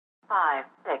5,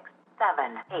 6,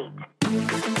 7, 8.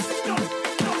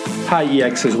 Hi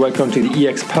EXers, welcome to the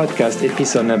EX Podcast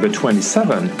episode number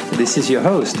 27. This is your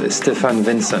host, Stefan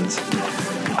Vincent.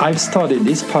 I've started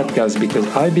this podcast because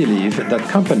I believe that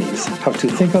companies have to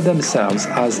think of themselves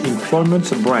as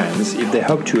employment brands if they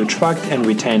hope to attract and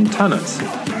retain talents.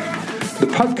 The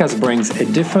podcast brings a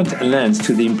different lens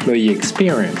to the employee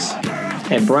experience,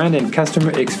 a brand and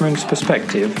customer experience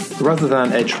perspective rather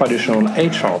than a traditional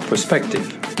HR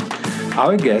perspective.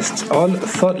 Our guests, all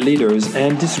thought leaders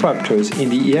and disruptors in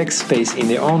the EX space in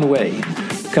their own way,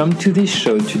 come to this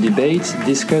show to debate,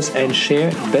 discuss, and share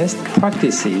best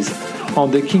practices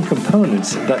on the key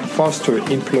components that foster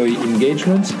employee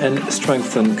engagement and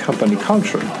strengthen company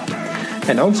culture,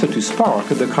 and also to spark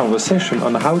the conversation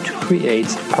on how to create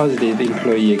positive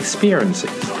employee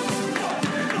experiences.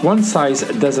 One size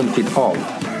doesn't fit all.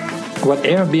 What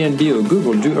Airbnb or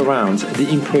Google do around the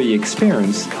employee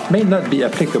experience may not be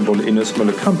applicable in a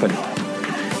smaller company.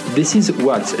 This is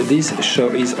what this show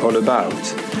is all about,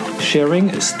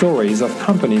 sharing stories of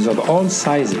companies of all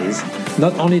sizes,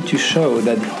 not only to show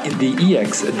that the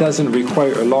EX doesn't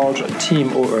require a large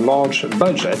team or a large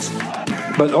budget,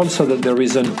 but also that there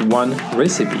isn't one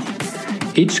recipe.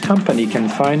 Each company can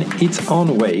find its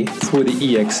own way through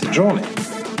the EX journey.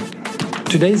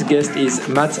 Today's guest is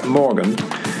Matt Morgan,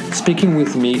 speaking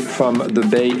with me from the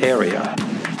Bay Area.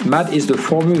 Matt is the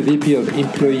former VP of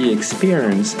Employee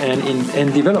Experience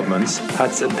and Development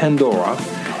at Pandora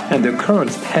and the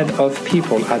current Head of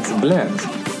People at Blend.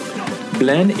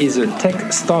 Blend is a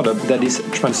tech startup that is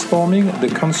transforming the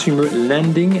consumer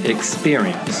lending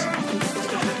experience.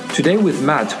 Today with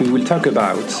Matt, we will talk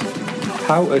about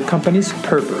how a company's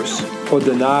purpose, or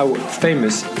the now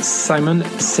famous Simon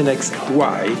Sinek's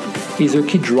why, is a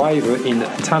key driver in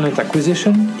talent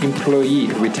acquisition, employee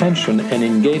retention, and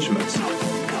engagement.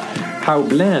 How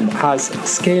Blend has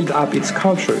scaled up its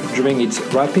culture during its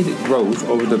rapid growth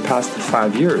over the past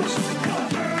 5 years.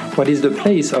 What is the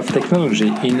place of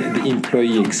technology in the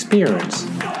employee experience?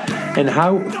 And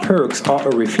how perks are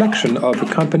a reflection of a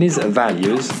company's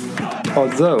values,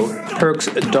 although perks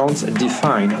don't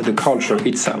define the culture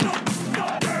itself.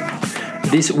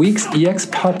 This week's EX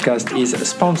podcast is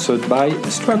sponsored by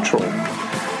Structural.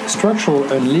 Structural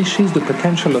unleashes the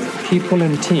potential of people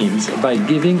and teams by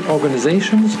giving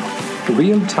organizations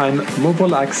real-time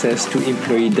mobile access to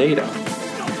employee data.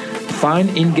 Find,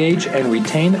 engage, and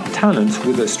retain talent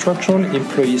with the Structural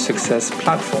Employee Success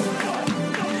Platform.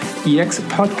 EX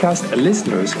podcast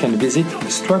listeners can visit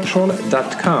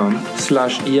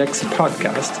structural.com/EX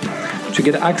podcast to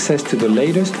get access to the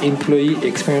latest employee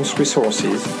experience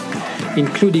resources,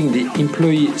 including the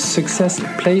Employee Success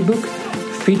Playbook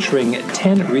featuring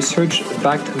 10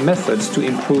 research-backed methods to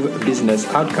improve business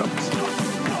outcomes.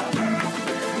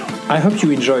 I hope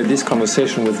you enjoyed this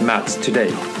conversation with Matt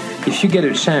today. If you get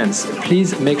a chance,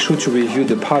 please make sure to review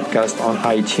the podcast on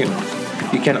iTunes.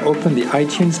 You can open the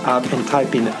iTunes app and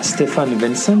type in Stefan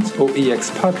Vincent or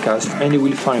EX Podcast and you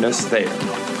will find us there.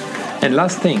 And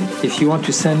last thing, if you want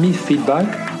to send me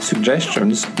feedback,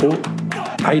 suggestions, or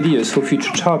ideas for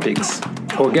future topics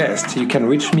or guests, you can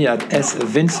reach me at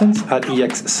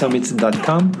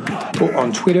svincent@exsummit.com or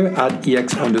on Twitter at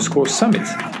EX_summit.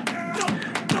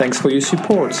 Thanks for your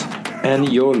support and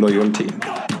your loyalty.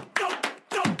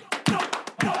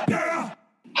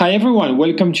 Hi everyone,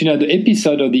 welcome to another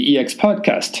episode of the EX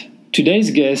Podcast.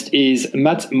 Today's guest is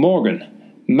Matt Morgan.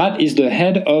 Matt is the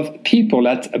head of people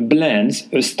at Blend,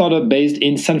 a startup based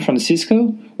in San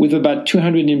Francisco with about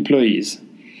 200 employees.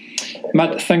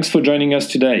 Matt, thanks for joining us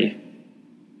today.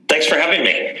 Thanks for having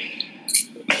me.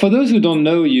 For those who don't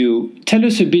know you, tell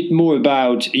us a bit more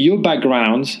about your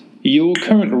background, your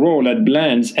current role at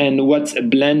Blend, and what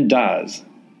Blend does.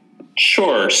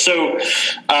 Sure. So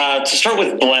to start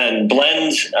with Blend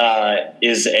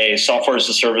is a software as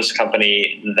a service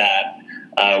company that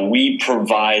we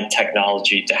provide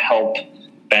technology to help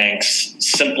banks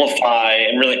simplify,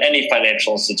 and really any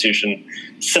financial institution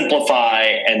simplify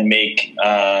and make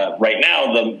right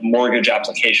now the mortgage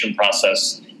application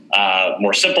process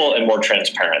more simple and more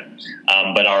transparent.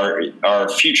 But our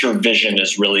future vision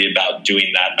is really about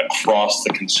doing that across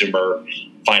the consumer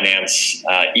finance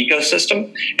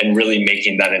ecosystem and really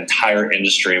making that entire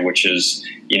industry, which is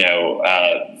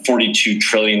 $42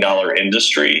 trillion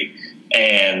industry,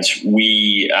 and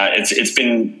it's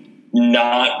been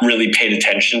not really paid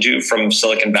attention to from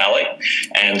Silicon Valley.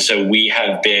 And so we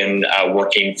have been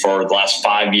working for the last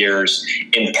 5 years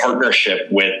in partnership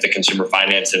with the consumer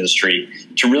finance industry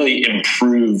to really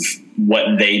improve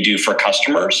what they do for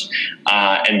customers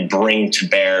and bring to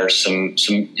bear some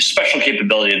special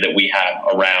capability that we have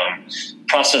around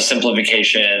process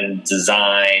simplification,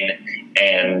 design,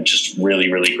 and just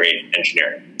really, really great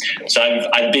engineering. So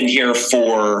I've been here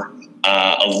for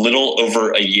a little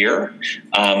over a year.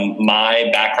 My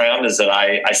background is that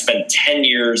I spent 10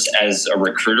 years as a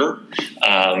recruiter,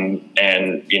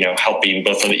 and helping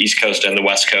both on the East Coast and the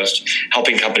West Coast,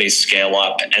 helping companies scale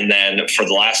up. And then for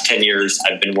the last 10 years,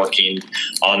 I've been working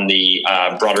on the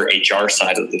broader HR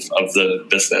side of the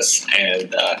business,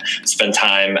 and spent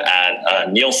time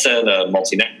at Nielsen, a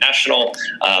multinational.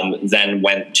 Then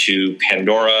went to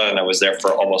Pandora, and I was there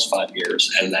for almost 5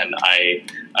 years. And then I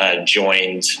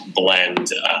joined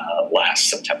Blend last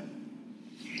September.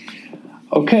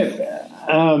 Okay.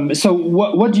 So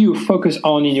what do you focus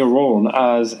on in your role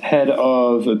as head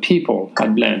of people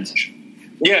at Blend?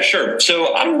 Yeah, sure.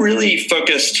 So I'm really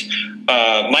focused.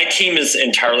 My team is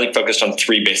entirely focused on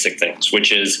three basic things,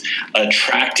 which is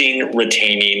attracting,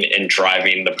 retaining, and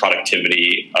driving the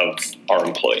productivity of our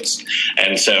employees.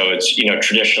 And so it's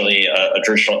traditionally a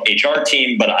traditional HR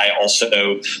team, but I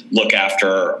also look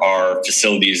after our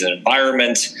facilities and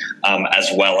environment,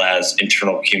 as well as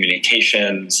internal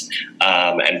communications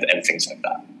and things like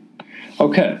that.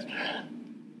 Okay.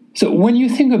 So when you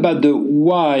think about the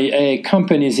why a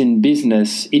company is in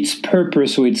business, its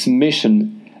purpose or its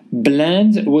mission,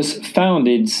 Blend was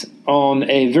founded on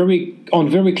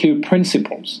very clear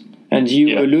principles, and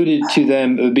you alluded to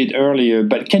them a bit earlier.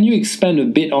 But can you expand a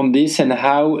bit on this and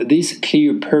how this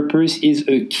clear purpose is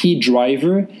a key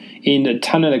driver in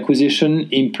talent acquisition,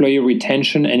 employee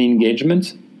retention, and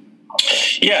engagement?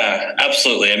 Yeah,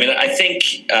 absolutely. I mean, I think,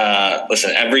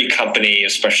 listen, every company,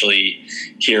 especially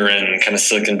here in kind of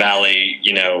Silicon Valley,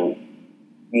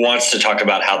 wants to talk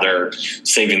about how they're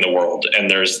saving the world. And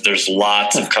there's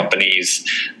lots of companies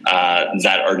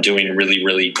that are doing really,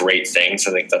 really great things.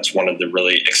 I think that's one of the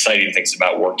really exciting things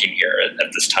about working here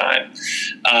at this time.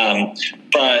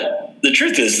 But the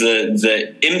truth is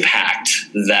the impact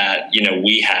that,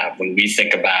 we have when we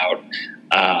think about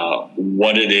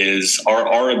what it is,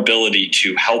 our ability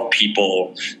to help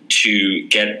people to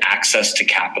get access to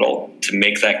capital, to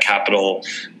make that capital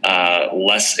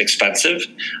less expensive,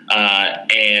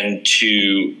 and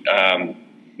to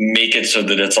make it so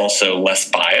that it's also less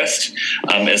biased,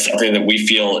 is something that we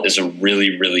feel is a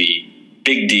really, really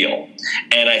big deal.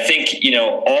 And I think,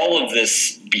 all of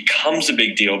this becomes a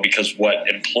big deal because what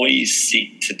employees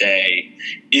seek today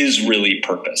is really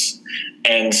purpose.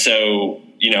 And so,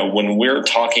 when we're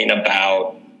talking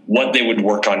about what they would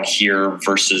work on here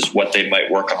versus what they might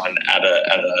work on at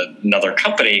another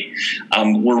company,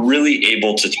 we're really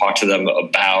able to talk to them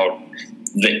about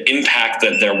the impact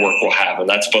that their work will have. And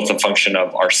that's both a function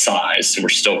of our size. So we're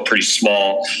still pretty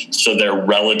small, so their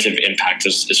relative impact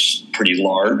is pretty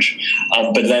large.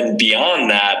 But then beyond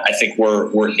that, I think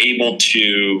we're able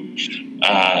to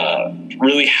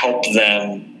really help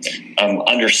them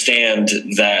understand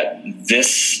that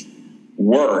this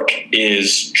work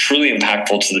is truly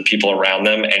impactful to the people around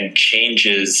them and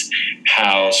changes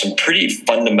how some pretty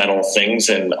fundamental things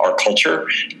in our culture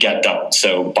get done.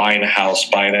 So buying a house,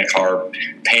 buying a car,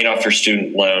 paying off your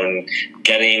student loan,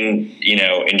 getting,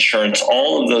 insurance,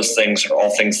 all of those things are all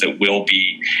things that will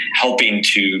be helping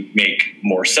to make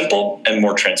more simple and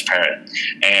more transparent.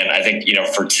 And I think,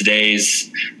 for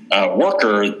today's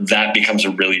worker, that becomes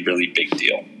a really, really big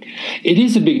deal. It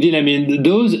is a big deal. I mean,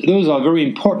 those are very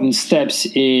important steps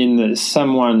in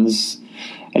someone's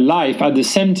life. At the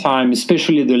same time,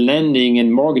 especially the lending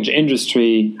and mortgage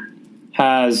industry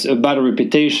has a bad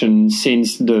reputation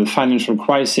since the financial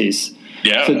crisis.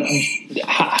 Yeah. So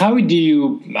how do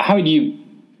you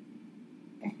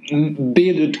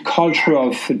build a culture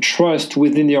of trust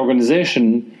within the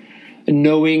organization,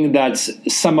 knowing that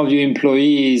some of your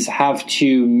employees have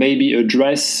to maybe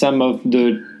address some of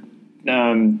the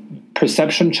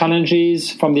perception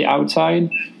challenges from the outside?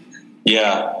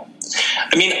 Yeah.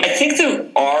 I mean, I think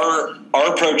that our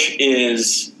approach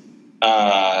is,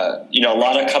 a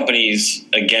lot of companies,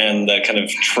 again, the kind of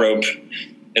trope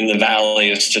in the Valley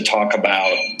is to talk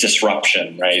about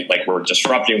disruption, right? Like we're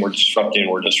disrupting.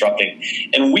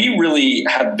 And we really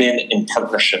have been in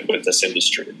partnership with this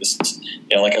industry. This is,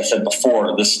 like I said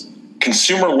before, this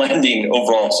consumer lending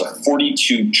overall is a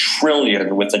 $42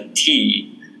 trillion with a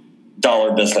T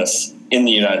dollar business in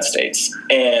the United States,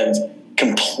 and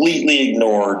completely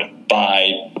ignored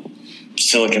by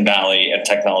Silicon Valley and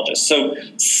technologists. So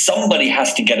somebody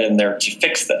has to get in there to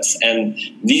fix this. And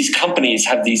these companies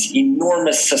have these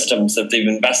enormous systems that they've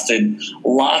invested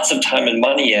lots of time and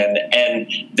money in, and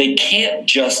they can't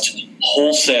just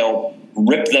wholesale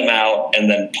rip them out and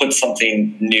then put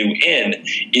something new in.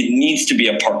 It needs to be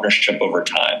a partnership over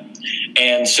time.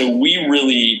 And so we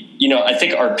really, I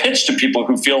think our pitch to people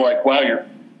who feel like, wow, you're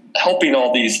helping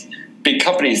all these big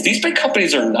companies. These big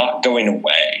companies are not going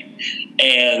away.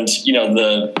 And,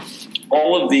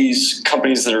 all of these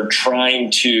companies that are trying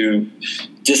to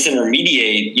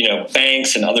disintermediate,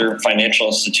 banks and other financial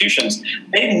institutions,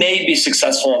 they may be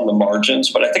successful on the margins,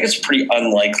 but I think it's pretty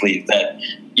unlikely that,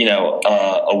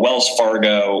 a Wells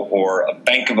Fargo or a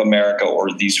Bank of America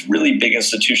or these really big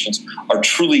institutions are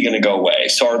truly going to go away.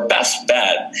 So our best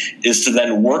bet is to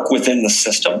then work within the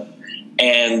system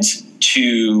and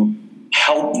to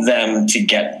help them to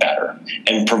get better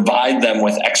and provide them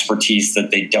with expertise that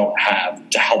they don't have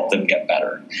to help them get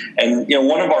better. And,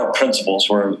 one of our principles,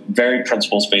 we're a very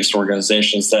principles-based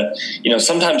organization, is that,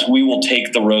 sometimes we will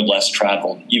take the road less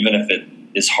traveled, even if it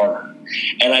is harder.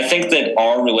 And I think that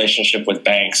our relationship with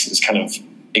banks is kind of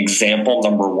example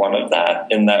number one of that,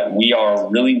 in that we are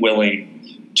really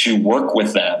willing to work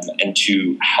with them and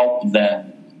to help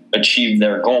them achieve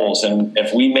their goals. And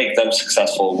if we make them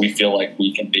successful, we feel like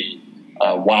we can be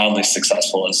wildly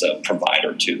successful as a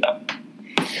provider to them.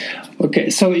 Okay,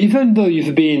 so even though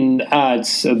you've been at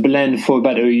Blend for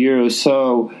about a year or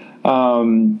so,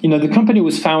 the company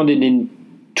was founded in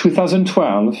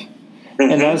 2012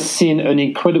 and has seen an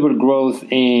incredible growth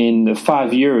in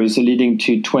 5 years leading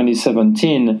to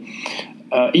 2017.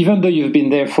 Even though you've been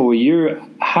there for a year,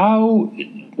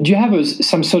 do you have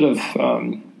some sort of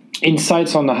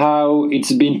insights on how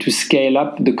it's been to scale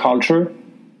up the culture?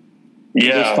 In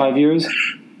those 5 years?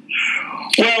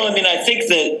 Well, I think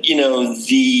that,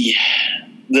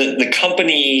 the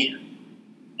company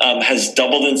has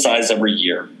doubled in size every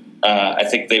year. I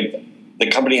think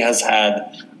the company has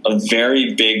had a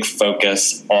very big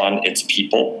focus on its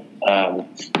people.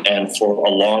 And for a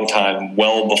long time,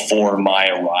 well before my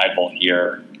arrival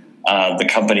here, the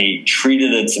company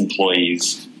treated its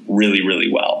employees really, really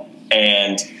well.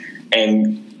 And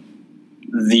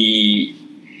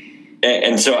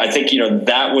so I think,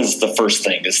 that was the first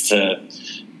thing, is to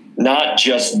not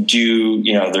just do,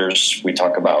 we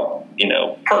talk about,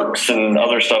 perks and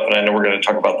other stuff, and I know we're going to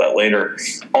talk about that later.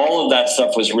 All of that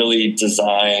stuff was really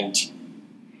designed.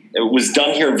 It was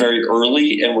done here very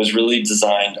early and was really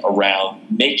designed around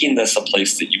making this a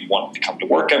place that you want to come to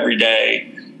work every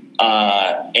day,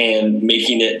 and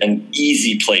making it an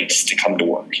easy place to come to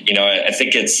work. I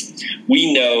think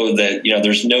we know that,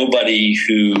 there's nobody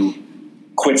who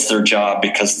quits their job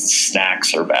because the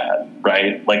snacks are bad,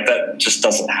 right? Like, that just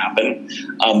doesn't happen.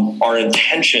 Our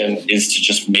intention is to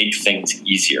just make things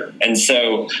easier. And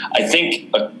so I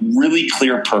think a really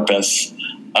clear purpose,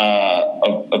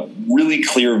 a really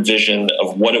clear vision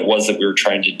of what it was that we were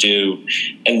trying to do,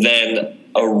 and then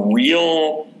a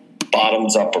real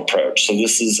bottoms-up approach. So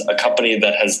this is a company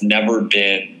that has never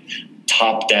been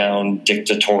top-down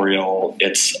dictatorial.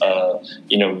 It's a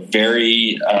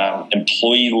very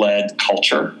employee-led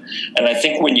culture, and I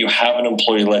think when you have an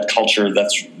employee-led culture,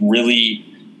 that's really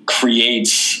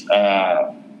creates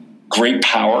great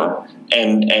power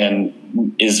and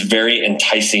is very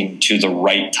enticing to the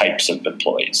right types of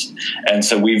employees. And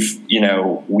so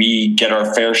we get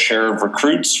our fair share of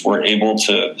recruits. We're able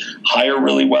to hire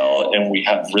really well, and we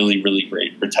have really, really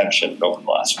great retention over the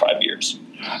last 5 years.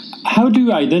 How do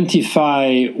you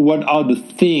identify what are the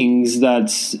things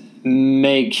that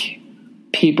make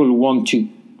people want to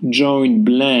join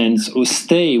Blends or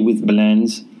stay with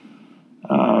Blends?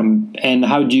 And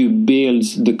how do you build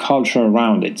the culture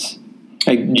around it?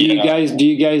 Like, do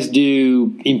you guys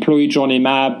do employee journey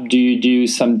map? Do you do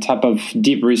some type of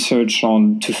deep research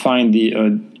to find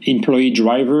the employee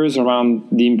drivers around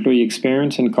the employee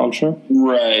experience and culture?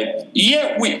 Right.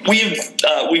 Yeah,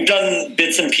 we've done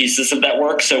bits and pieces of that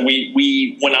work. So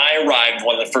we when I arrived,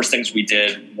 one of the first things we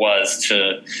did was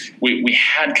we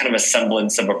had kind of a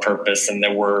semblance of a purpose, and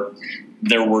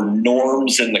there were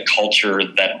norms in the culture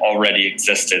that already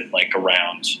existed, like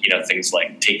around, things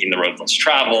like taking the road less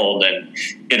traveled and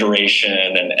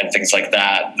iteration and things like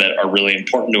that are really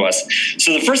important to us.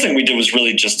 So the first thing we did was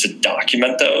really just to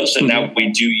document those. And now we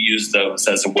do use those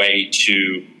as a way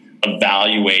to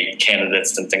evaluate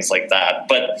candidates and things like that.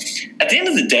 But at the end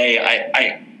of the day,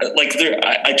 I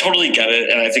totally get it.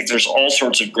 And I think there's all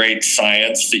sorts of great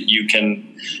science that you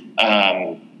can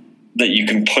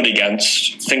put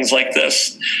against things like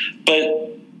this.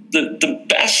 But the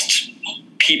best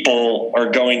people are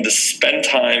going to spend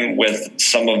time with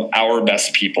some of our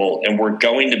best people, and we're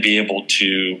going to be able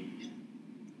to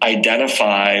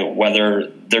identify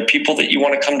whether they're people that you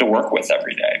want to come to work with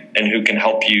every day and who can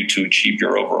help you to achieve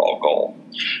your overall goal.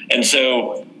 And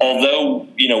so although,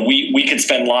 we could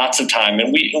spend lots of time,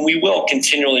 and we will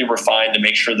continually refine to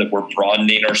make sure that we're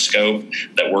broadening our scope,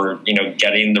 that we're,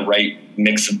 getting the right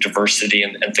mix of diversity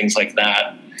and things like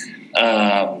that.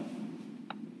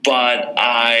 But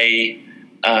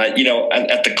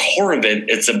at the core of it,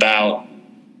 it's about,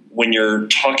 when you're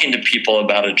talking to people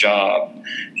about a job,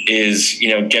 is,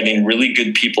 getting really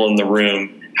good people in the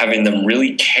room, having them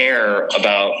really care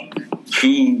about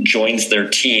who joins their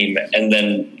team, and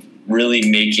then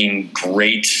really making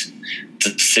great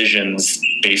decisions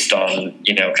based on,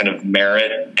 kind of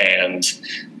merit and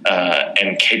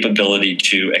capability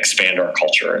to expand our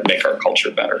culture and make our culture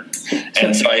better.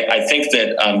 And so I think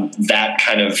that that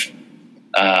kind of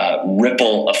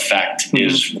ripple effect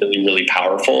is really, really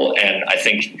powerful. And I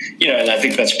think,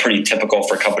 that's pretty typical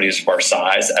for companies of our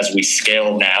size. As we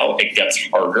scale now, it gets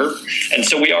harder. And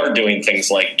so we are doing things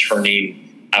like turning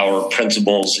our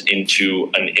principals into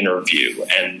an interview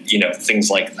and, things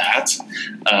like that.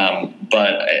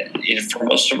 But for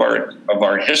most of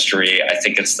our history, I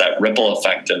think it's that ripple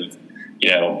effect of,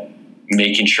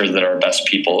 making sure that our best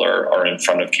people are in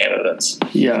front of candidates.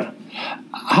 Yeah.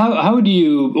 How do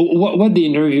you, what the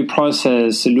interview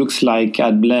process looks like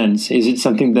at Blend? Is it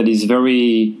something that is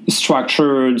very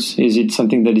structured? Is it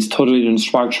something that is totally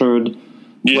unstructured?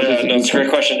 Yeah, no, it's a great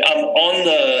question. On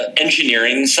the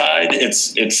engineering side,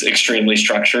 it's extremely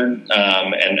structured,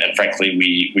 and frankly,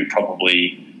 we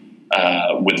probably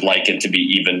would like it to be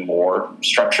even more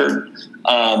structured.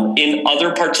 In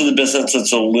other parts of the business,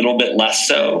 it's a little bit less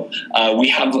so. We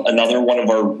have another one of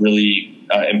our really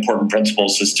important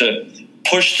principles is to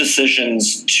push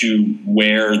decisions to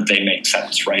where they make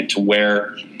sense, right? To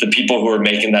where the people who are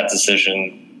making that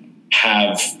decision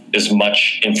have as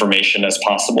much information as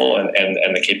possible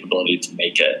and the capability to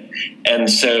make it. And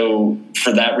so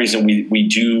for that reason, we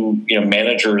do,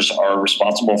 managers are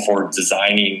responsible for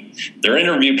designing their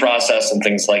interview process and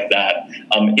things like that.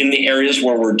 In the areas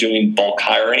where we're doing bulk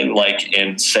hiring, like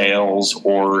in sales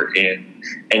or in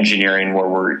engineering, where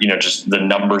we're, just the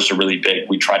numbers are really big,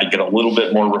 we try to get a little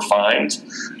bit more refined.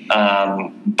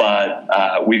 But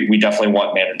we definitely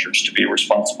want managers to be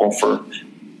responsible for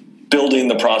building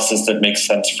the process that makes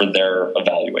sense for their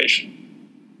evaluation.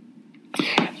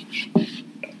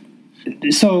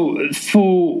 So,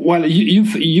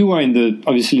 you are in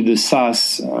the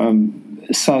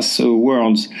SaaS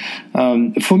world.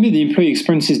 For me, the employee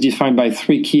experience is defined by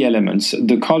three key elements: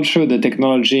 the culture, the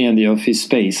technology, and the office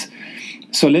space.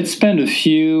 So let's spend a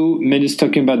few minutes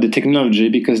talking about the technology,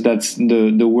 because that's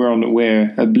the world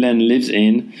where a Blend lives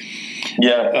in.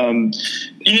 Yeah.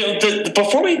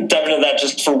 Before we dive into that,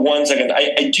 just for 1 second,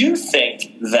 I do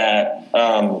think that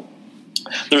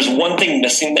there's one thing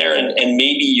missing there, and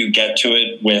maybe you get to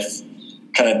it with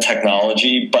kind of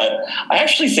technology, but I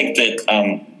actually think that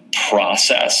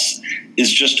process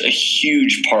is just a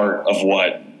huge part of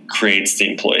what creates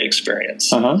the employee experience.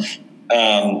 So,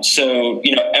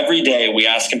 every day we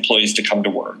ask employees to come to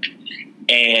work,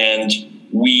 and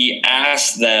we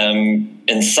ask them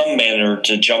in some manner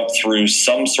to jump through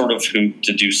some sort of hoop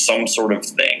to do some sort of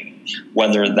thing,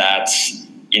 whether that's,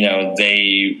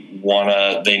 they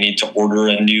need to order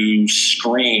a new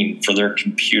screen for their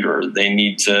computer. They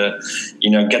need to,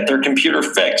 get their computer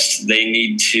fixed. They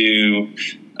need to,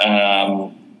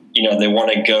 they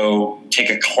want to go take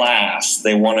a class.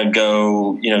 They want to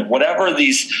go, whatever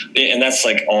these, and that's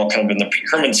like all kind of in the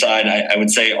procurement side. I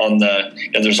would say on the,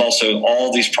 there's also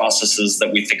all these processes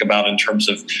that we think about in terms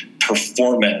of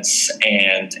performance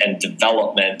and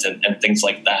development and things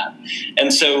like that.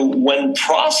 And so when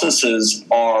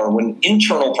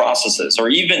internal processes, or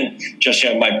even just,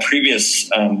 my previous,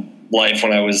 life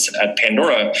when I was at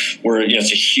Pandora, where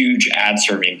it's a huge ad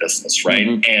serving business, right?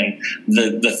 And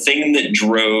the thing that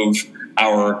drove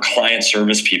our client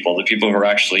service people, the people who are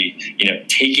actually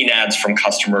taking ads from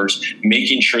customers,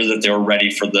 making sure that they were ready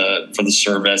for the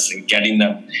service and getting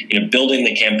them, building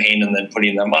the campaign and then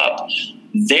putting them up.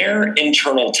 Their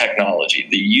internal technology,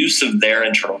 the use of their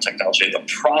internal technology, the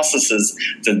processes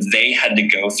that they had to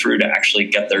go through to actually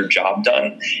get their job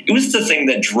done, it was the thing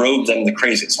that drove them the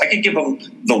craziest. I could give them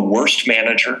the worst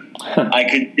manager. I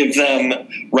could give them,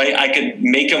 I could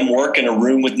make them work in a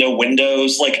room with no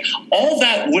windows. Like, all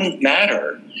that wouldn't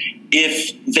matter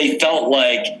if they felt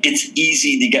like it's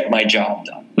easy to get my job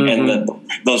done. And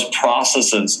those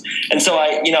processes. And so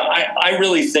I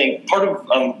really think part of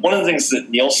one of the things that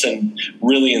Nielsen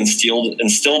really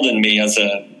instilled in me as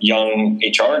a young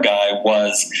HR guy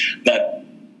was that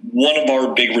one of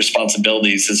our big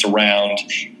responsibilities is around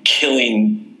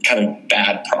killing kind of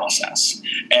bad process.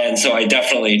 And so I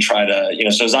definitely try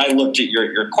to, so as I looked at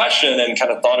your question and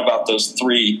kind of thought about those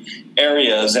three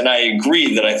areas, and I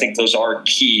agree that I think those are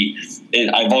key.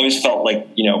 I've always felt like,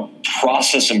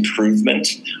 process improvement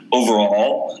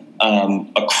overall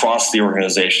across the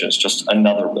organization is just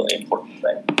another really important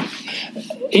thing.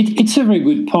 It's a very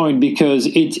good point, because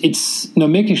it's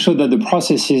making sure that the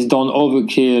processes don't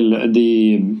overkill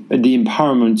the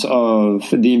empowerment of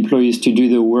the employees to do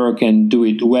the work and do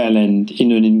it well and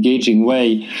in an engaging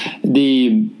way.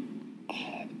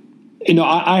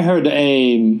 I heard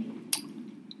an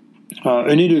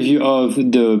interview of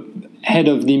the head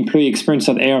of the employee experience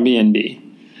at Airbnb.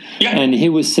 Yeah. And he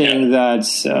was saying that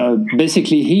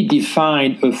basically he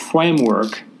defined a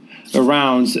framework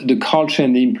around the culture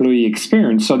and the employee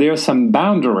experience. So there are some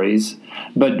boundaries,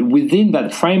 but within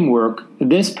that framework,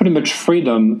 there's pretty much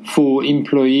freedom for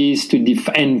employees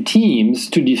and teams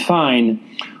to define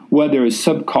whether a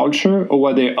subculture or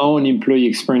what their own employee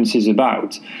experience is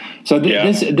about. So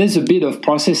there's a bit of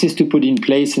processes to put in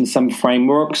place in some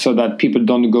framework so that people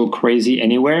don't go crazy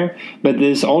anywhere, but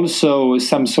there's also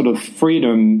some sort of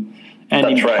freedom and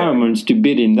empowerment to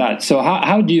build in that. So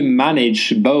how do you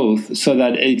manage both so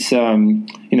that it's,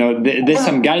 there's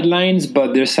some guidelines,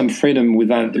 but there's some freedom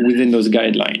within those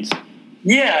guidelines?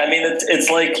 Yeah, I mean, it's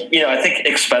like, I think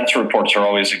expense reports are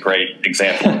always a great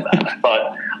example of that.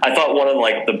 But I thought one of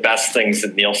the best things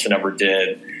that Nielsen ever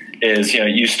did is, it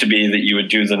used to be that you would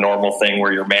do the normal thing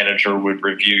where your manager would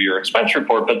review your expense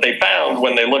report, but they found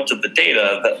when they looked at the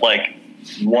data that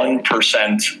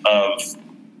 1% of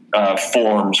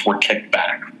forms were kicked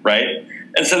back, right?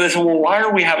 And so they said, well, why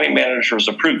are we having managers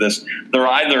approve this? They're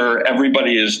either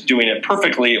everybody is doing it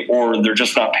perfectly or they're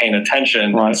just not paying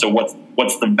attention. Right. So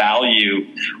what's the value,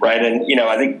 right? And,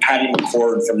 I think Patty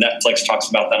McCord from Netflix talks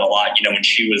about that a lot, when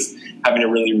she was having to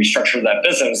really restructure that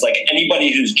business. Like,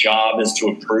 anybody whose job is to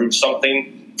approve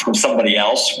something from somebody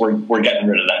else, we're getting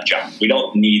rid of that job. We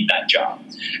don't need that job.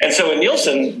 And so in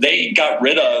Nielsen, they got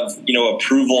rid of,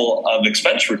 approval of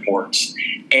expense reports,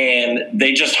 and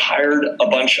they just hired a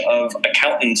bunch of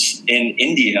accountants in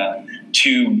India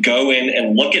to go in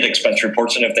and look at expense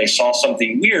reports. And if they saw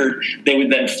something weird, they would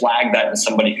then flag that and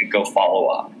somebody could go follow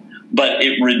up. But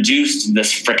it reduced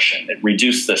this friction. It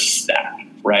reduced this step,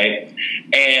 right?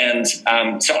 And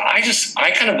so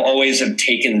I kind of always have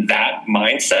taken that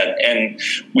mindset, and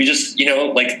we just,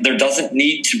 there doesn't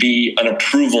need to be an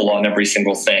approval on every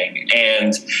single thing.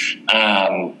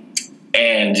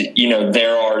 And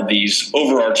there are these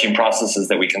overarching processes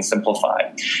that we can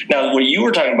simplify. Now, what you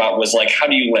were talking about was how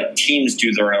do you let teams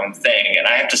do their own thing? And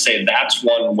I have to say that's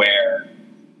one where,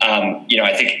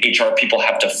 I think HR people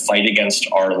have to fight against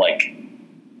our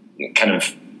kind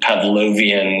of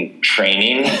Pavlovian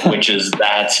training, which is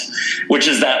that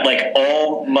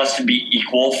all must be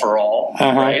equal for all,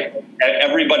 right?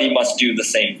 Everybody must do the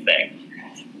same thing.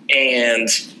 And,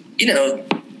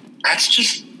 that's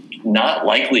just not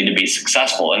likely to be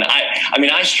successful. And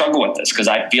I struggle with this because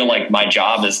I feel like my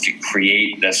job is to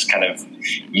create this kind of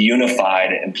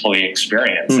unified employee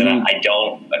experience. Mm-hmm. And I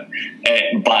don't,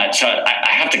 but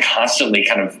I have to constantly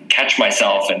kind of catch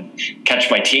myself and catch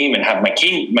my team and have my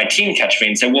team catch me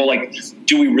and say, well,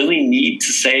 do we really need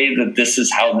to say that this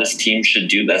is how this team should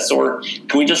do this? Or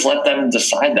can we just let them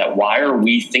decide that? Why are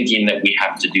we thinking that we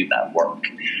have to do that work?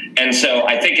 And so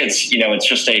I think it's, it's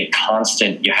just a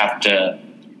constant, you have to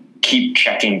keep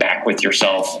checking back with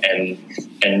yourself and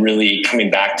really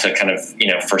coming back to kind of,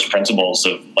 first principles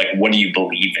of what do you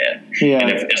believe in? Yeah.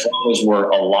 And as long as we're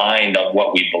aligned on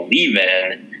what we believe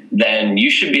in, then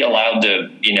you should be allowed to,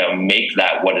 make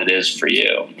that what it is for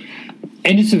you.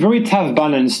 And it's a very tough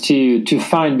balance to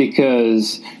find,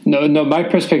 because my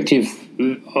perspective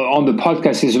on the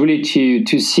podcast is really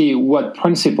to see what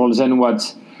principles and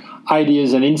what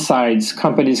ideas and insights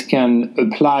companies can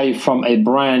apply from a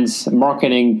brand's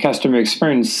marketing customer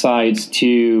experience side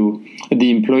to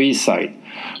the employee side,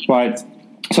 right?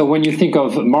 So when you think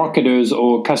of marketers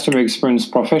or customer experience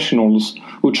professionals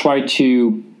who try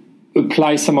to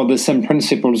apply some of the same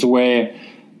principles where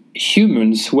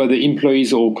humans, whether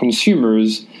employees or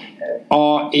consumers,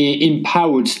 are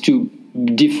empowered to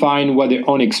define what their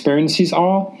own experiences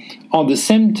are, on the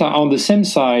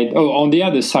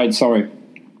other side,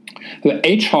 the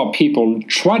HR people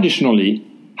traditionally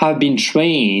have been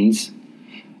trained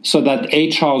so that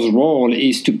HR's role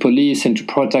is to police and to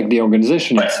protect the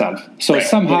organization itself. So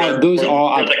somehow those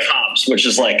are the cops, which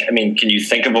is can you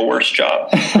think of a worse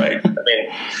job, right?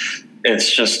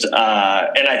 It's just, and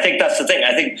I think that's the thing.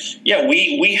 I think,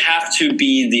 we have to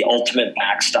be the ultimate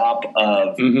backstop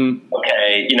of,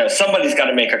 okay, somebody's got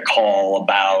to make a call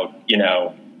about,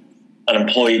 an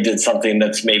employee did something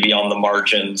that's maybe on the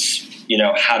margins,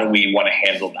 how do we want to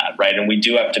handle that, right? And we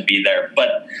do have to be there.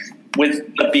 But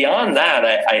beyond that,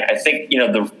 I think,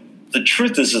 the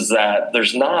truth is that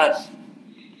there's not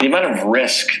the amount of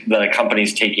risk that a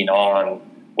company's taking on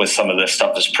with some of this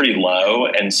stuff is pretty low.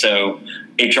 And so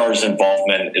HR's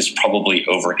involvement is probably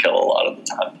overkill a lot of the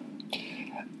time.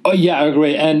 Oh yeah, I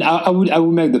agree, and I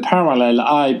would make the parallel.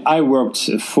 I worked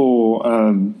for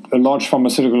a large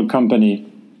pharmaceutical company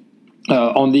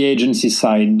on the agency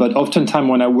side, but oftentimes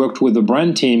when I worked with the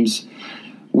brand teams,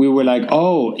 we were like,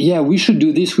 oh yeah, we should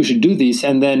do this,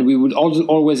 and then we would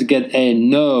always get a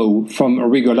no from a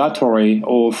regulatory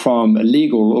or from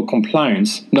legal or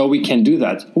compliance. No, we can't do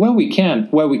that. Well, we can.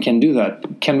 Well, we can do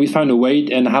that. Can we find a way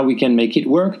and how we can make it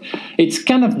work? It's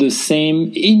kind of the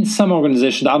same in some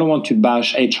organizations. I don't want to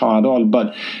bash HR at all,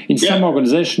 but in some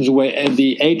organizations where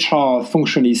the HR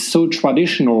function is so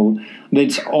traditional that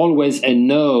it's always a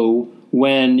no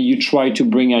when you try to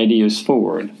bring ideas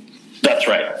forward. That's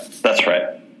right.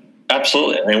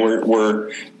 Absolutely. I mean,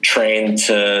 we're trained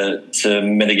to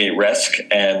mitigate risk,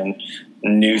 and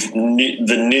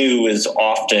the new is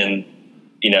often,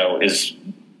 is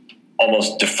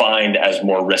almost defined as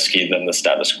more risky than the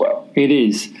status quo. It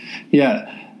is. Yeah.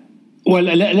 Well,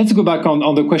 let's go back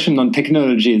on the question on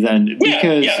technology then,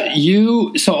 because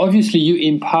so obviously you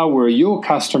empower your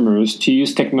customers to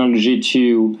use technology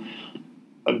to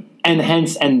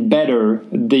enhance and better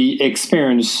the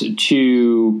experience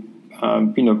to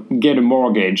get a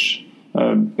mortgage,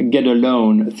 get a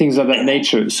loan, things of that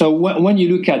nature. So when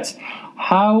you look at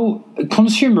how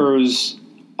consumers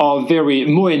are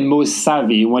more and more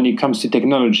savvy when it comes to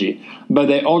technology, but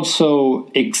they also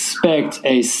expect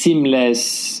a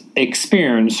seamless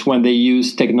experience when they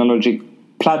use technology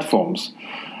platforms.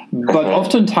 But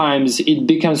oftentimes it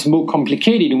becomes more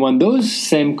complicated when those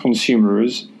same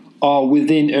consumers are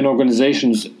within an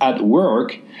organization at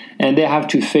work, and they have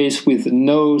to face with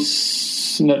not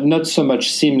so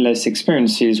much seamless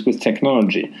experiences with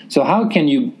technology. So how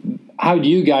do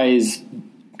you guys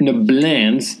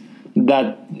blend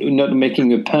that, not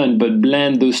making a pun, but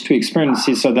blend those two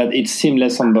experiences so that it's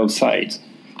seamless on both sides?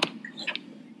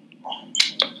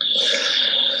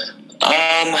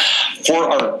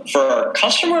 For our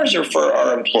customers or for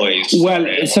our employees? Well,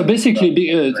 so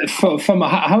basically, from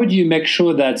how do you make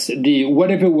sure that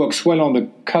whatever works well on the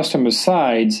customer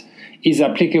side is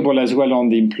applicable as well on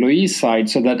the employee side,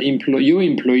 so that your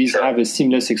employees have a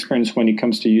seamless experience when it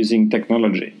comes to using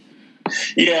technology?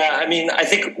 Yeah, I mean, I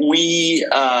think we,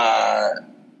 our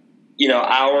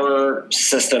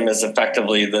system is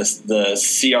effectively the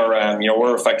CRM.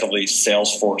 We're effectively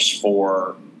Salesforce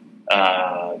for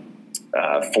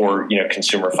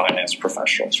consumer finance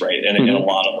professionals, right? And a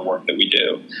lot of the work that we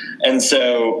do. And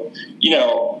so,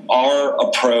 our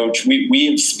approach, we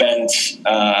have spent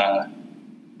a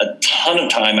ton of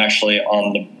time actually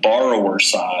on the borrower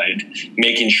side,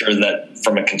 making sure that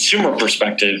from a consumer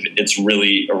perspective, it's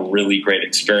really a really great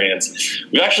experience.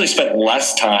 We've actually spent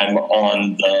less time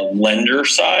on the lender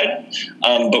side,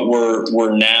 but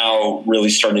we're now really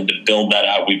starting to build that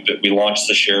out. We launched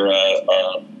this year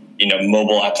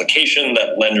mobile application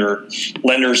that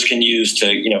lenders can use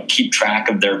to keep track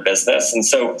of their business, and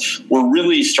so we're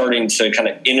really starting to kind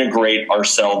of integrate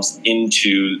ourselves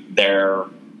into their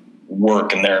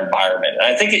work and their environment. And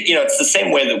I think it's the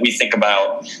same way that we think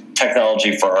about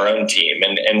technology for our own team.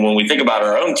 And when we think about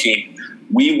our own team,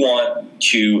 we want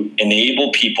to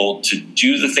enable people to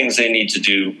do the things they need to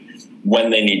do when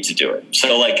they need to do it.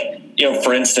 So,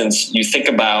 for instance, you think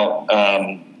about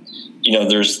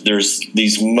there's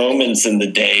these moments in the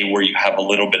day where you have a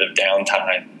little bit of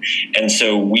downtime. And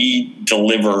so we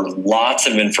deliver lots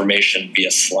of information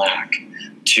via Slack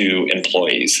to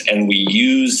employees. And we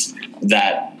use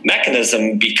that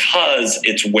mechanism because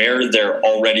it's where they're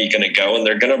already going to go, and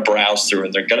they're going to browse through,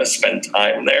 and they're going to spend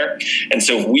time there. And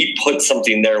so if we put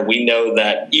something there, we know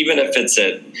that even if it's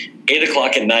at 8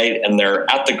 o'clock at night and they're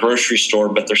at the grocery store,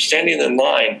 but they're standing in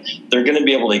line, they're going to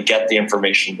be able to get the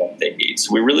information that they need.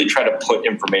 So we really try to put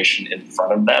information in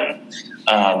front of them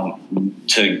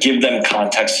to give them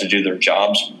context to do their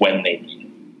jobs when they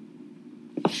need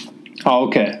it. Oh,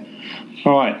 okay.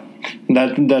 All right.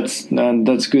 That's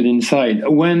good insight.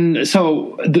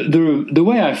 The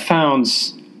way I found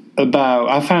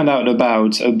out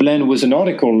about Blend was an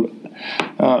article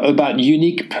about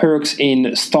unique perks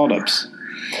in startups.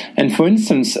 And for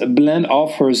instance, Blend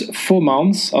offers 4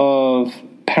 months of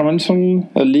parental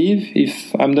leave,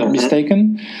 if I'm not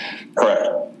mistaken. Correct.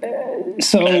 Or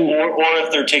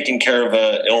if they're taking care of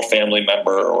an ill family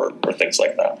member or things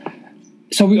like that.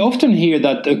 So we often hear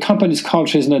that a company's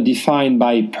culture is not defined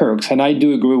by perks, and I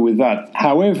do agree with that.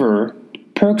 However,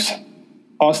 perks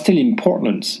are still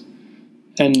important.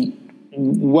 And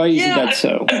why is that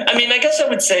so? I mean, I guess I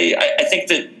would say I think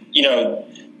that,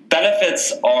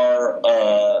 benefits are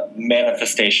a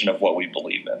manifestation of what we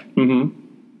believe in,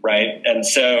 right? And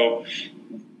so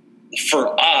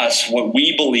for us, what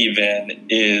we believe in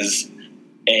is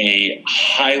a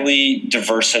highly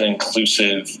diverse and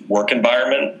inclusive work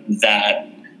environment that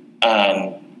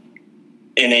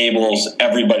enables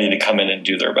everybody to come in and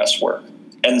do their best work.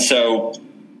 And so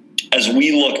as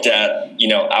we looked at,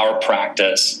 our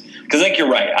practice, because I think you're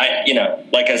right.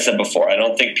 Like I said before, I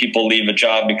don't think people leave a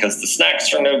job because the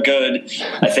snacks are no good.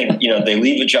 I think, they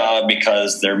leave a job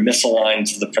because they're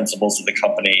misaligned to the principles of the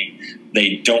company.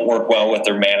 They don't work well with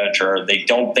their manager. They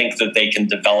don't think that they can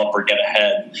develop or get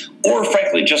ahead, or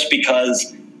frankly, just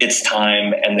because it's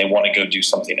time and they want to go do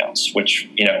something else, which,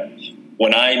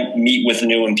 when I meet with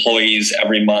new employees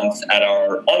every month at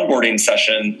our onboarding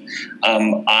session,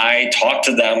 I talk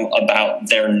to them about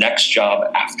their next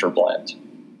job after Blend.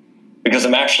 Because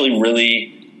I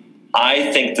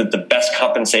think that the best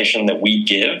compensation that we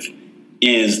give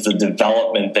is the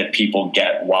development that people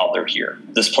get while they're here.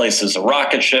 This place is a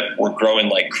rocket ship. We're growing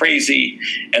like crazy.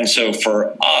 And so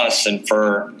for us and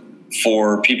for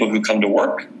people who come to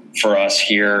work for us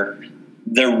here,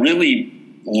 they're really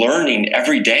learning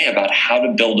every day about how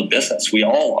to build a business. We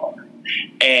all are.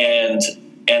 And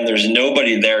there's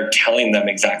nobody there telling them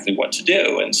exactly what to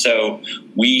do. And so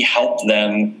we help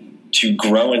them to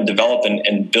grow and develop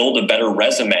and build a better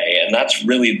resume. And that's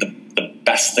really the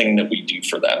best thing that we do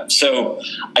for them. So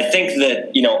I think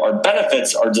that, our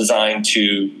benefits are designed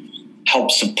to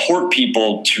help support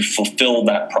people to fulfill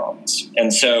that promise.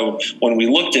 And so when we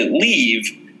looked at leave,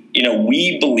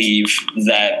 we believe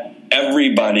that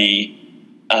everybody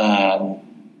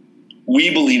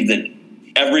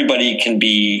can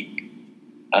be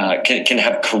can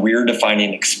have career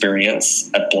defining experience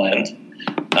at Blend,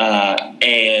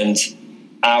 and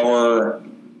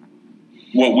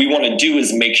what we want to do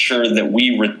is make sure that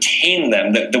we retain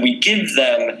them, that we give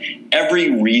them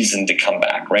every reason to come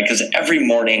back, right? Because every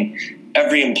morning,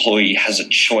 every employee has a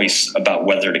choice about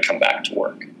whether to come back to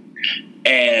work,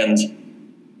 and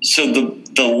so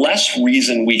the less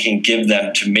reason we can give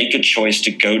them to make a choice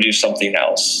to go do something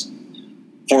else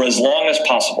for as long as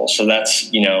possible. So that's,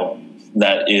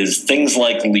 that is things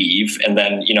like leave. And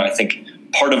then, I think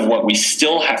part of what we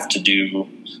still have to do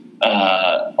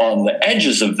on the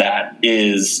edges of that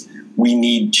is we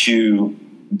need to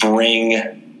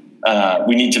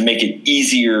make it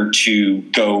easier to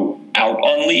go out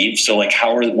on leave. So like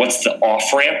what's the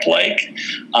off ramp like?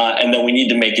 And then we need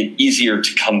to make it easier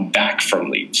to come back from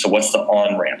leave. So what's the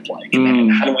on ramp like?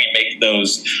 And how do we make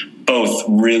those both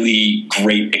really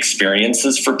great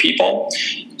experiences for people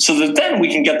so that then we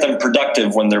can get them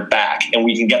productive when they're back and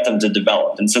we can get them to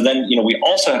develop. And so then, we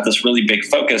also have this really big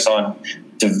focus on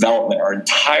development. Our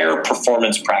entire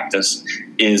performance practice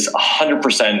is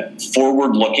 100%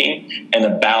 forward looking and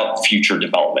about future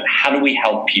development. How do we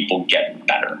help people get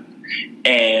better?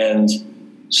 And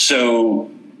so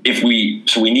we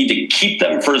need to keep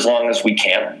them for as long as we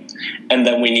can. And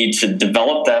then we need to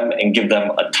develop them and give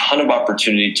them a ton of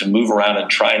opportunity to move around and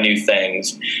try new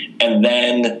things. And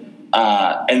then,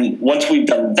 and once we've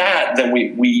done that, then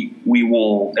we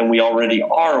will, and we already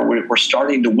are, we're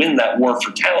starting to win that war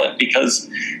for talent, because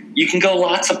you can go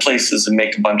lots of places and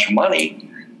make a bunch of money,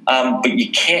 but you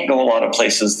can't go a lot of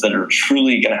places that are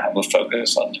truly going to have a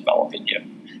focus on developing you.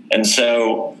 And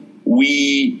so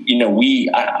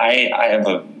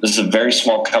this is a very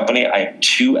small company. I have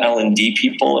 2 L&D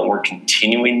people, and we're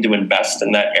continuing to invest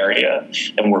in that area.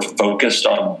 And we're focused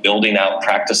on building out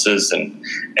practices and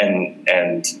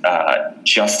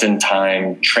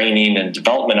just-in-time training and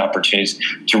development opportunities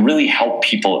to really help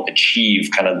people achieve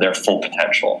kind of their full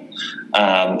potential.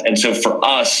 And so for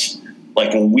us,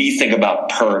 like when we think about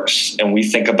perks and we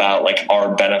think about like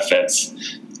our benefits,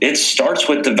 it starts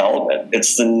with development.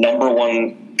 It's the number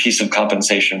one piece of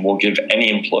compensation we'll give any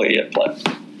employee at Blend.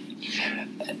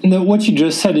 Now, what you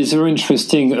just said is very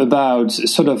interesting about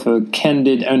sort of a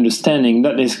candid understanding,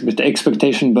 not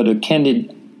expectation, but a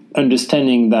candid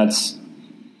understanding that's,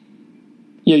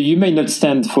 you may not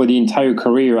stand for the entire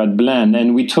career at Blend,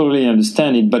 and we totally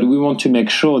understand it, but we want to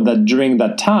make sure that during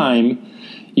that time,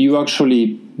 you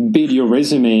actually build your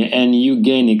resume and you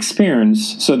gain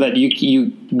experience so that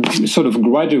you sort of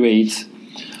graduate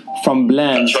from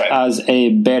Blend as a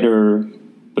better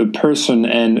person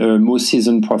and a more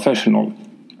seasoned professional.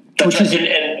 That's right.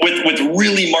 And with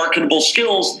really marketable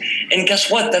skills. And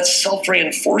guess what? That's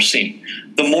self-reinforcing.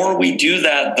 the more we do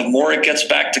that, the more it gets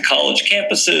back to college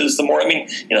campuses, the more,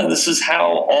 this is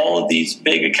how all of these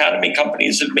big academy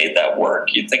companies have made that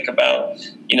work. You think about,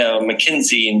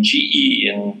 McKinsey and GE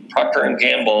and Procter and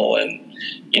Gamble and,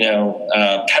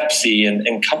 Pepsi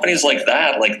and companies like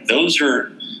that. Like those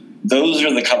are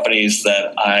the companies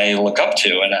that I look up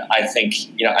to. And I think,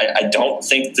 I don't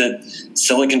think that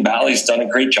Silicon Valley's done a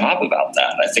great job about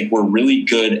that. I think we're really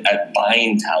good at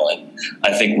buying talent.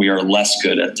 I think we are less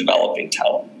good at developing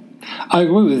talent. I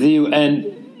agree with you. And,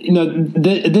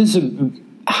 there's a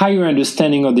higher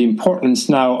understanding of the importance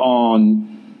now on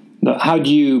how do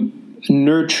you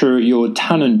nurture your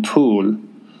talent pool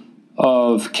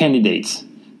of candidates.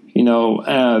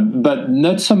 But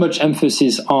not so much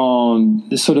emphasis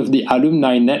on sort of the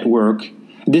alumni network.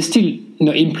 There's still,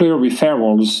 employer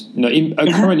referrals.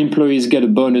 Current employees get a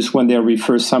bonus when they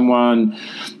refer someone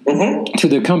to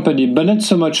the company, but not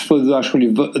so much for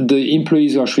the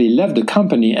employees who actually left the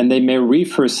company, and they may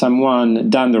refer someone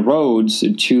down the road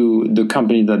to the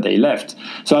company that they left.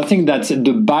 So I think that's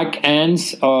the back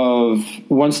ends of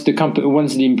once the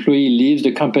employee leaves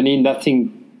the company,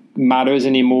 nothing matters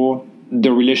anymore.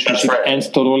 The relationship ends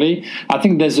totally. I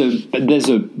think there's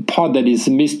a part that is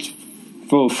missed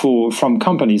from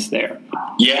companies there.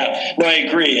 Yeah, no, I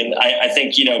agree, and I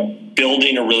think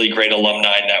building a really great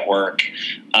alumni network,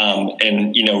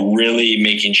 and really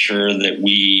making sure that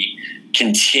we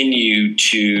continue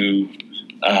to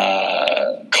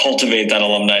cultivate that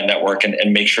alumni network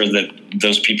and make sure that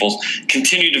those people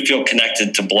continue to feel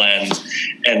connected to Blend,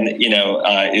 and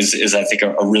is I think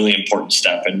a really important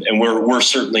step, and we're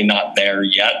certainly not there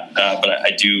yet, but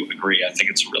I do agree. I think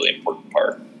it's a really important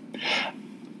part.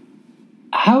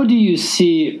 How do you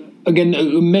see, again,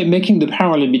 making the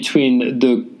parallel between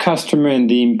the customer and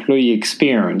the employee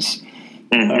experience?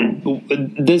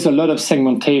 There's a lot of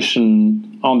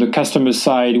segmentation on the customer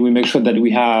side. We make sure that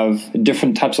we have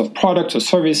different types of products or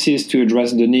services to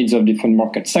address the needs of different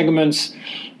market segments.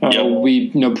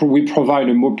 We provide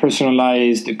a more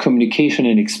personalized communication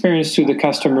and experience to the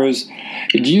customers.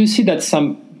 Do you see that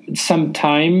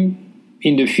sometime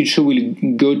in the future we'll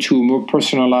go to a more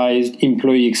personalized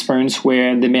employee experience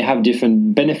where they may have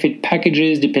different benefit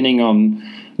packages depending on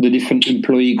the different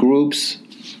employee groups?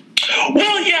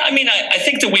 Well, yeah, I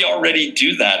think that we already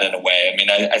do that in a way.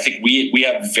 I think we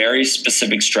have very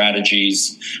specific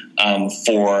strategies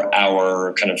for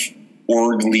our kind of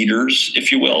org leaders,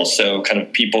 if you will. So kind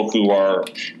of people who are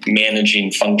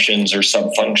managing functions or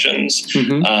sub-functions.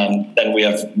 Then we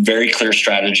have very clear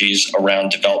strategies around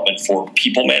development for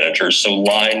people managers, so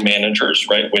line managers,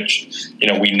 right, which,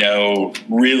 we know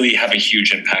really have a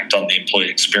huge impact on the employee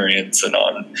experience and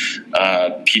on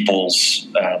people's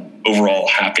overall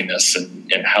happiness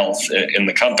and health in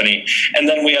the company. And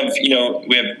then we have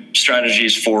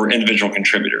strategies for individual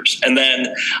contributors. And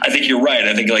then I think you're right.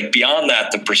 I think like beyond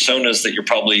that, the personas that you're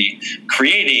probably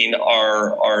creating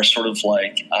are sort of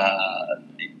like,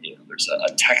 there's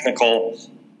a technical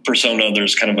persona,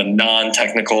 there's kind of a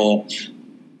non-technical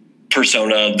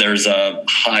persona, there's a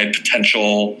high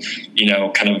potential,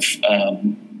 kind of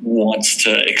wants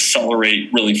to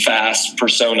accelerate really fast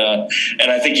persona.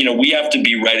 And I think, we have to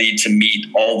be ready to meet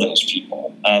all those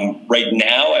people. Right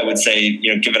now, I would say,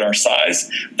 given our size,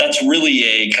 that's really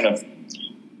a kind of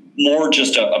more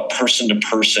just a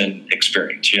person-to-person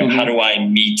experience. How do I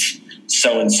meet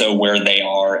so-and-so where they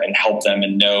are and help them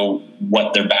and know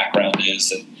what their background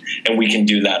is? And we can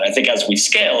do that. I think as we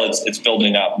scale, it's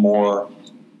building out more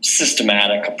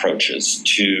systematic approaches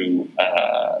to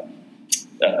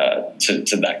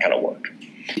that kind of work.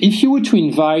 If you were to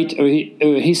invite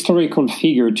a historical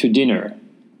figure to dinner,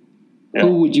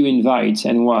 who would you invite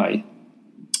and why?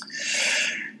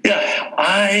 Yeah,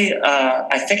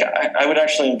 I think I would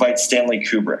actually invite Stanley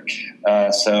Kubrick.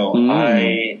 I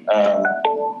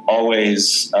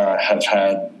always have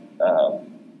had a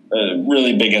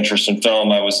really big interest in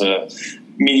film. I was a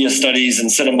media studies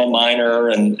and cinema minor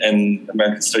and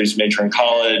American studies major in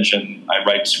college, and I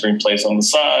write screenplays on the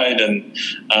side. And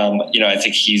I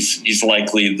think he's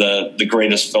likely the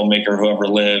greatest filmmaker who ever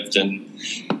lived. And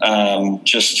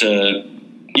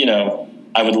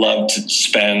I would love to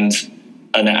spend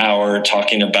an hour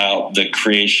talking about the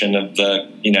creation of the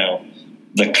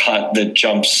cut that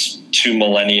jumps 2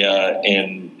 millennia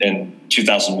in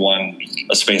 2001,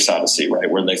 A Space Odyssey, right,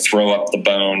 where they throw up the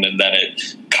bone and then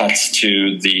it cuts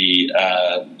to the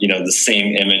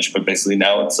same image, but basically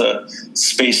now it's a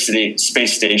space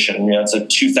station. It's a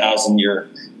 2,000-year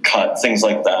cut. Things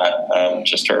like that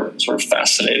just are sort of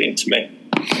fascinating to me.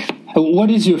 What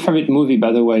is your favorite movie,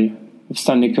 by the way, of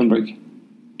Stanley Kubrick?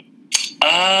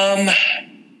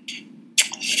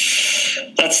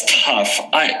 That's tough.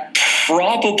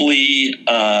 probably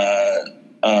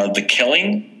The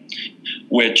Killing,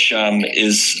 which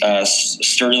is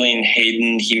Sterling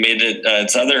Hayden. He made it.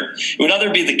 It would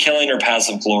either be The Killing or Paths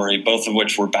of Glory, both of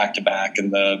which were back to back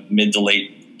in the mid to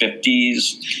late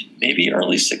 50s, maybe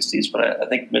early 60s, but I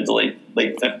think mid to late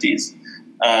 50s.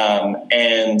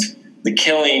 And The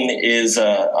Killing is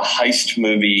a heist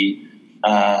movie,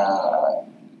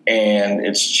 and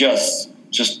it's just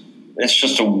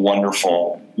a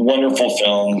wonderful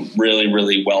film, really,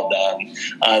 really well done.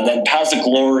 Then Paths of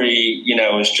Glory,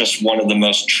 is just one of the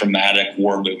most traumatic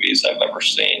war movies I've ever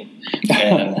seen.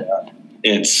 And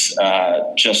it's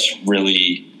just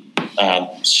really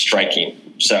striking.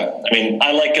 So, I mean,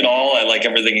 I like it all. I like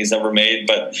everything he's ever made,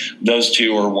 but those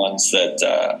two are ones that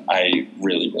I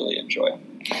really, really enjoy.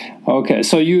 Okay,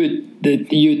 so you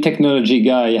technology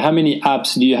guy, how many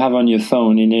apps do you have on your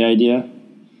phone? Any idea?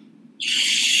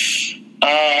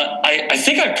 I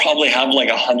think I probably have like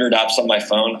 100 apps on my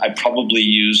phone. I probably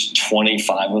use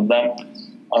 25 of them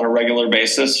on a regular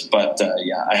basis, but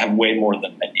yeah, I have way more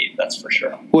than I need, that's for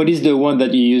sure. What is the one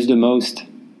that you use the most?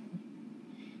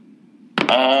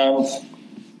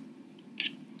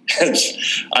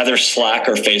 It's either Slack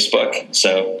or Facebook.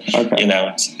 So, okay.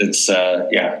 it's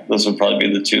those would probably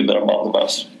be the two that I'm on the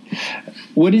most.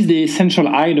 What is the essential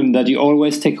item that you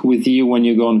always take with you when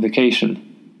you go on vacation?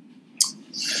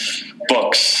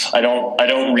 Books. I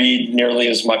don't read nearly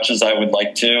as much as I would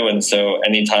like to, and so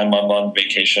anytime I'm on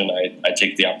vacation, I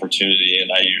take the opportunity, and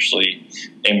I usually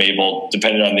am able,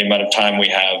 depending on the amount of time we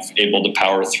have, able to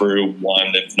power through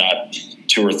one, if not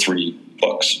two or three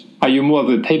books. Are you more of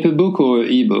a paper book or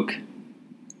ebook?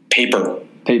 Paper.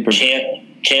 Can't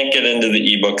get into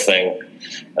the ebook thing.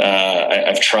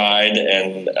 I've tried,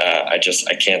 and I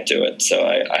can't do it. So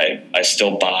I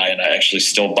still buy, and I actually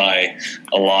still buy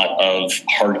a lot of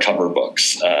hardcover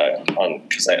books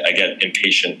because I get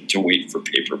impatient to wait for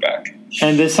paperback.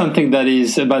 And there's something that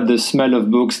is about the smell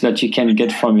of books that you can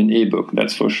get from an ebook,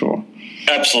 that's for sure.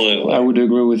 Absolutely. I would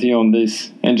agree with you on this.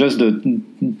 And just the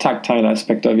tactile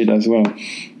aspect of it as well.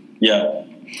 Yeah.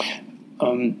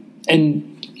 And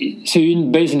so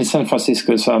you're based in San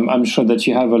Francisco, so I'm sure that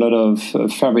you have a lot of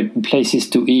favorite places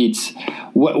to eat.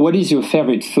 What is your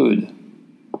favorite food?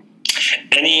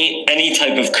 Any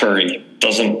type of curry.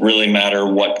 Doesn't really matter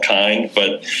what kind,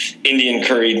 but Indian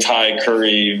curry, Thai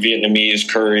curry, Vietnamese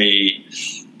curry,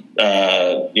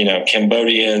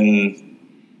 Cambodian,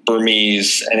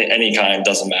 Burmese, any kind,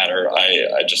 doesn't matter.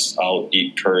 I'll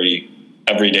eat curry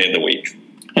every day of the week.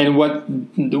 And what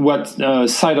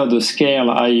side of the scale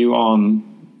are you on?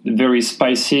 Very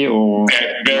spicy or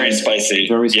very spicy?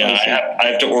 Very spicy. Yeah, I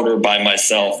have to order by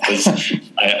myself because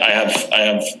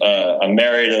I'm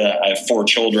married and I have 4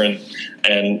 children,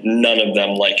 and none of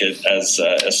them like it as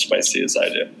spicy as I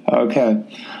do. Okay.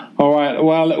 All right.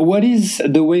 Well, what is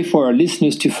the way for our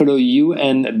listeners to follow you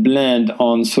and Blend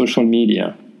on social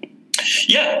media?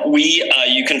 Yeah,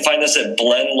 you can find us at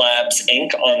Blend Labs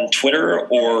Inc. on Twitter,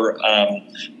 or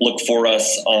look for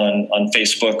us on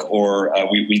Facebook, or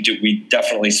we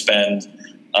definitely spend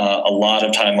a lot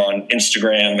of time on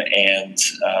Instagram and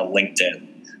LinkedIn,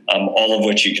 all of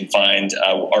which you can find.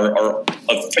 Our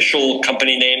official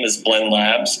company name is Blend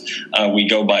Labs. We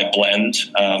go by Blend,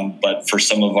 but for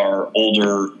some of our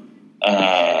older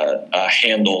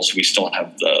handles, we still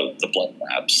have the Blend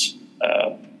Labs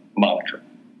moniker.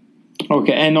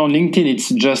 Okay, and on LinkedIn, it's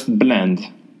just Blend.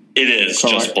 It is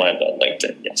correct. Just Blend on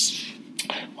LinkedIn, yes.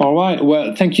 All right.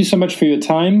 Well, thank you so much for your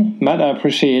time, Matt. I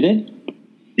appreciate it.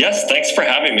 Yes, thanks for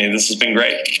having me. This has been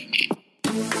great.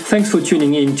 Thanks for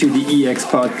tuning in to the EX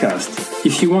Podcast.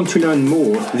 If you want to learn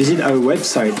more, visit our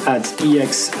website at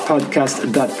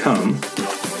expodcast.com.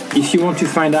 If you want to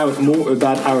find out more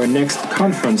about our next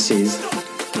conferences,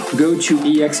 go to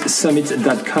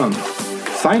exsummit.com.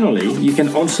 Finally, you can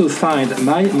also find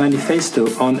my manifesto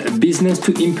on business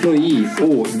to employee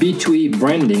or B2E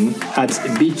branding at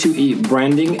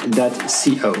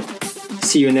b2ebranding.co.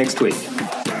 See you next week.